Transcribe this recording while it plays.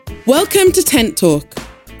Welcome to Tent Talk,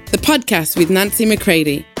 the podcast with Nancy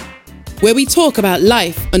McCready, where we talk about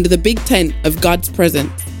life under the big tent of God's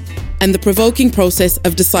presence and the provoking process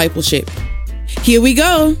of discipleship. Here we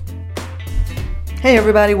go. Hey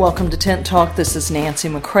everybody, welcome to Tent Talk. This is Nancy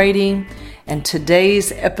McCready, and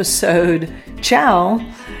today's episode, ciao,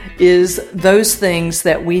 is those things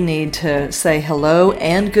that we need to say hello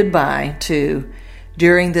and goodbye to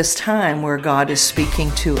during this time where God is speaking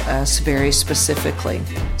to us very specifically.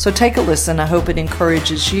 So take a listen. I hope it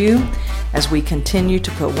encourages you as we continue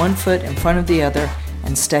to put one foot in front of the other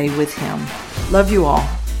and stay with Him. Love you all.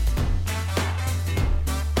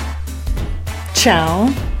 Ciao.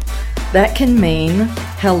 That can mean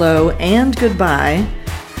hello and goodbye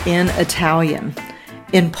in Italian.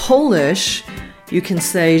 In Polish, you can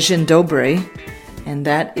say dzień dobry, and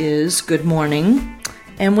that is good morning.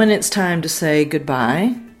 And when it's time to say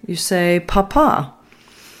goodbye, you say papa.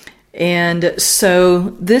 And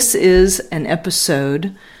so this is an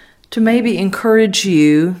episode to maybe encourage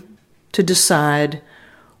you to decide,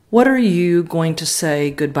 what are you going to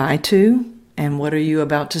say goodbye to, and what are you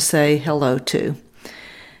about to say hello to?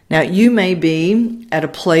 Now, you may be at a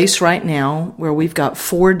place right now where we've got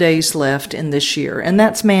 4 days left in this year, and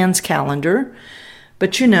that's man's calendar.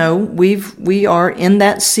 But you know, we are in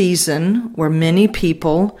that season where many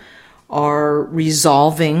people are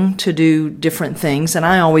resolving to do different things. And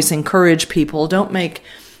I always encourage people, don't make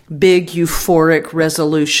big euphoric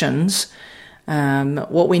resolutions.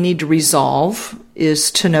 What we need to resolve is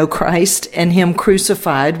to know Christ and Him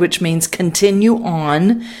crucified, which means continue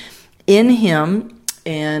on in Him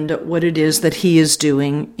and what it is that He is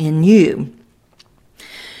doing in you.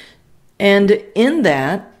 And in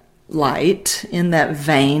that light, in that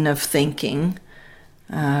vein of thinking,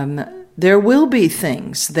 there will be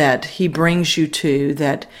things that He brings you to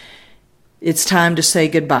that it's time to say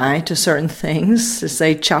goodbye to certain things, to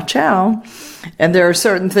say ciao, ciao. And there are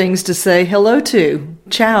certain things to say hello to,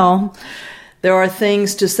 ciao. There are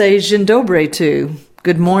things to say dzień dobry to,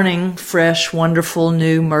 good morning, fresh, wonderful,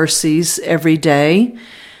 new mercies every day.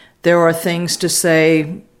 There are things to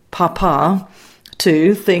say papa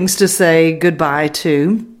to, things to say goodbye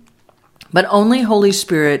to. But only Holy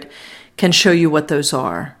Spirit can show you what those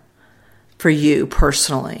are for you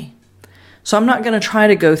personally. So I'm not going to try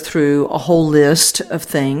to go through a whole list of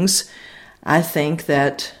things. I think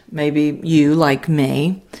that maybe you, like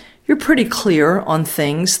me, you're pretty clear on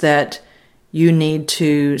things that you need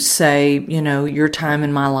to say, you know, your time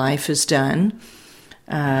in my life is done.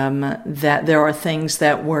 That there are things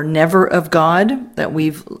that were never of God that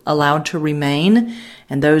we've allowed to remain,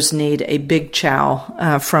 and those need a big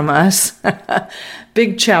ciao from us.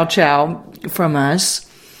 Big ciao ciao from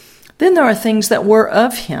us. Then there are things that were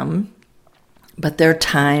of Him, but their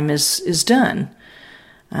time is done.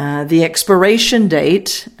 The expiration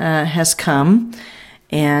date has come,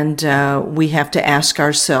 and we have to ask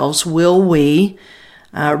ourselves, will we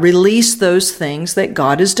release those things that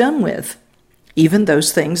God is done with? Even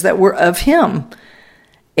those things that were of Him.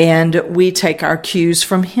 And we take our cues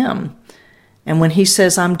from Him. And when He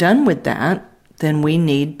says, I'm done with that, then we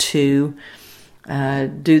need to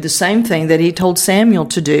do the same thing that He told Samuel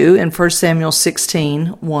to do in 1 Samuel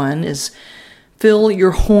 16:1 is fill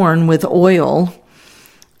your horn with oil.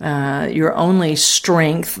 Your only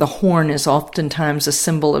strength, the horn is oftentimes a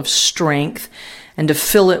symbol of strength, and to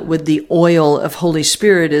fill it with the oil of Holy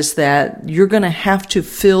Spirit is that you're going to have to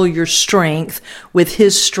fill your strength, with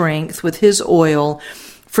His oil,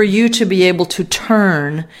 for you to be able to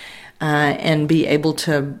turn and be able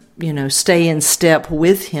to, stay in step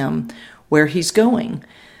with Him where He's going.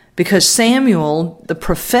 Because Samuel, the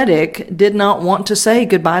prophetic, did not want to say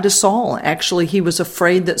goodbye to Saul. Actually, he was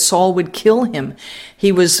afraid that Saul would kill him.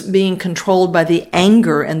 He was being controlled by the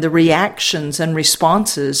anger and the reactions and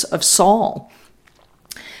responses of Saul.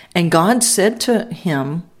 And God said to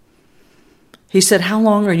him, He said, how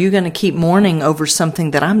long are you going to keep mourning over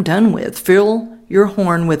something that I'm done with? Fill your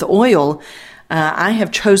horn with oil. I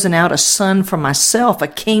have chosen out a son for myself, a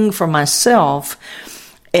king for myself.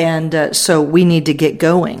 And so we need to get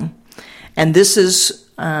going. And this is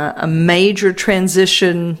a major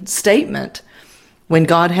transition statement when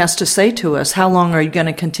God has to say to us, how long are you going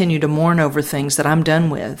to continue to mourn over things that I'm done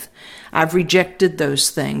with? I've rejected those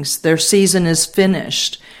things. Their season is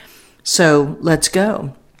finished. So let's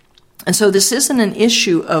go. And so this isn't an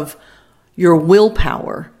issue of your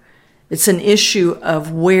willpower. It's an issue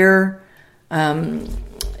of where,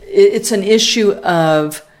 it's an issue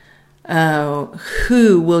of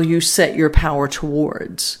who will you set your power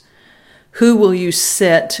towards? Who will you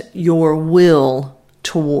set your will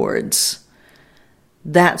towards?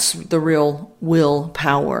 That's the real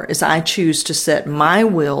willpower, is I choose to set my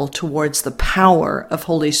will towards the power of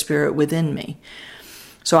Holy Spirit within me.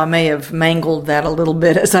 So I may have mangled that a little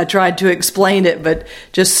bit as I tried to explain it, but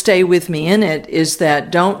just stay with me in it, is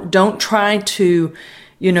that don't try to,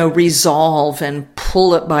 resolve and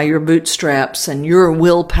pull it by your bootstraps and your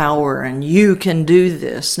willpower and you can do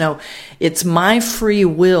this. No, it's my free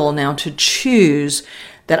will now to choose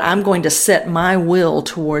that I'm going to set my will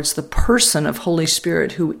towards the person of Holy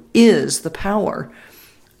Spirit, who is the power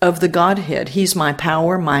of the Godhead. He's my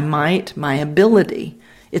power, my might, my ability.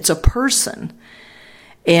 It's a person.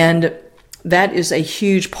 And that is a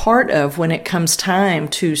huge part of when it comes time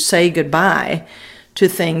to say goodbye to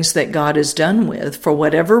things that God is done with. For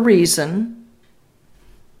whatever reason,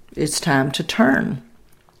 it's time to turn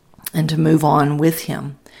and to move on with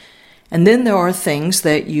Him. And then there are things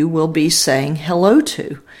that you will be saying hello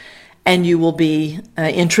to, and you will be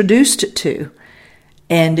introduced to,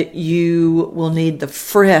 and you will need the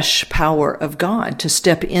fresh power of God to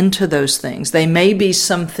step into those things. They may be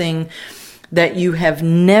something that you have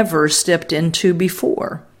never stepped into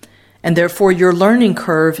before, and therefore your learning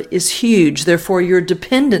curve is huge. Therefore your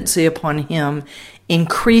dependency upon Him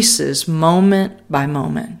increases moment by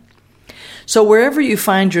moment. So wherever you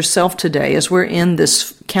find yourself today, as we're in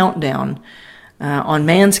this countdown on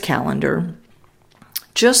man's calendar,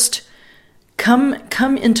 just come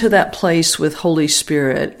into that place with Holy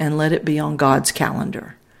Spirit and let it be on God's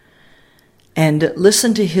calendar. And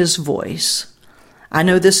listen to His voice. I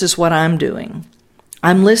know this is what I'm doing.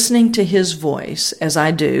 I'm listening to His voice as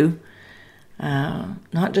I do,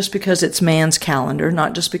 not just because it's man's calendar,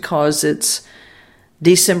 not just because it's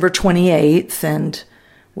December 28th and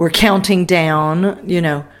we're counting down,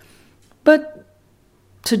 but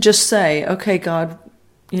to just say, okay, God,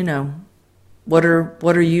 what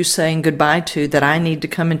are you saying goodbye to that I need to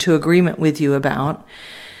come into agreement with you about?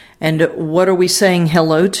 And what are we saying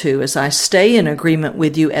hello to as I stay in agreement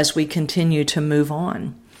with you as we continue to move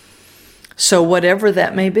on? So whatever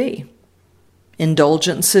that may be,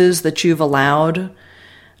 indulgences that you've allowed,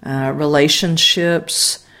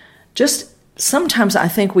 relationships, just sometimes I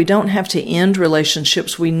think we don't have to end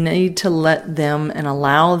relationships. We need to let them and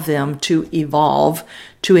allow them to evolve,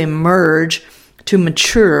 to emerge, to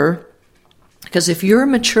mature. Because if you're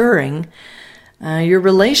maturing, your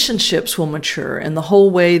relationships will mature, and the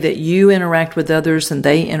whole way that you interact with others and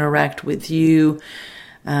they interact with you,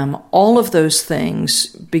 all of those things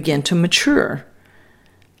begin to mature.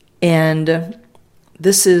 And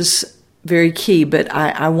this is very key, but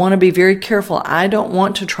I want to be very careful. I don't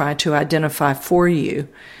want to try to identify for you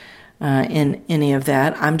in any of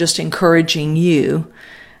that. I'm just encouraging you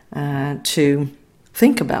to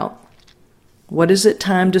think about, what is it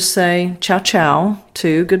time to say ciao ciao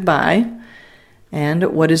to goodbye?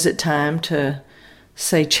 And what is it time to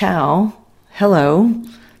say ciao, hello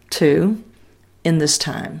to in this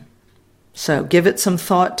time? So give it some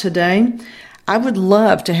thought today. I would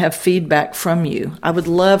love to have feedback from you. I would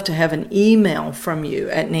love to have an email from you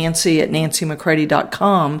at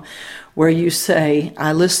nancy@nancymccready.com where you say,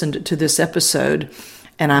 I listened to this episode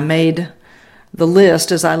and I made the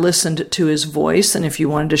list as I listened to his voice. And if you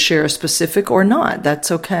wanted to share a specific or not,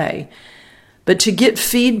 that's okay. But to get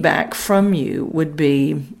feedback from you would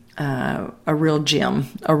be a real gem,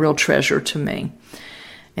 a real treasure to me.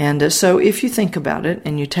 And so if you think about it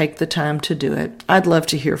and you take the time to do it, I'd love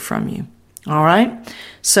to hear from you. All right?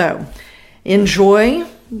 So enjoy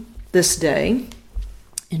this day.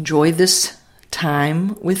 Enjoy this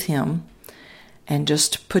time with Him. And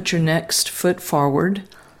just put your next foot forward.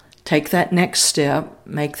 Take that next step.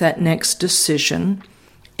 Make that next decision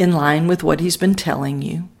in line with what He's been telling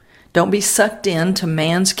you. Don't be sucked into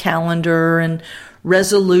man's calendar and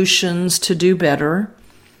resolutions to do better.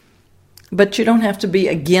 But you don't have to be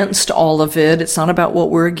against all of it. It's not about what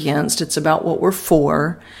we're against. It's about what we're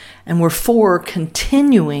for. And we're for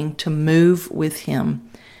continuing to move with Him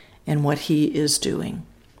and what He is doing.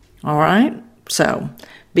 All right? So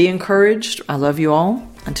be encouraged. I love you all.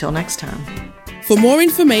 Until next time. For more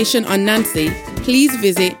information on Nancy, please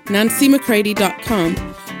visit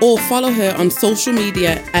nancymccready.com or follow her on social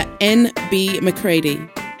media at NB McCready.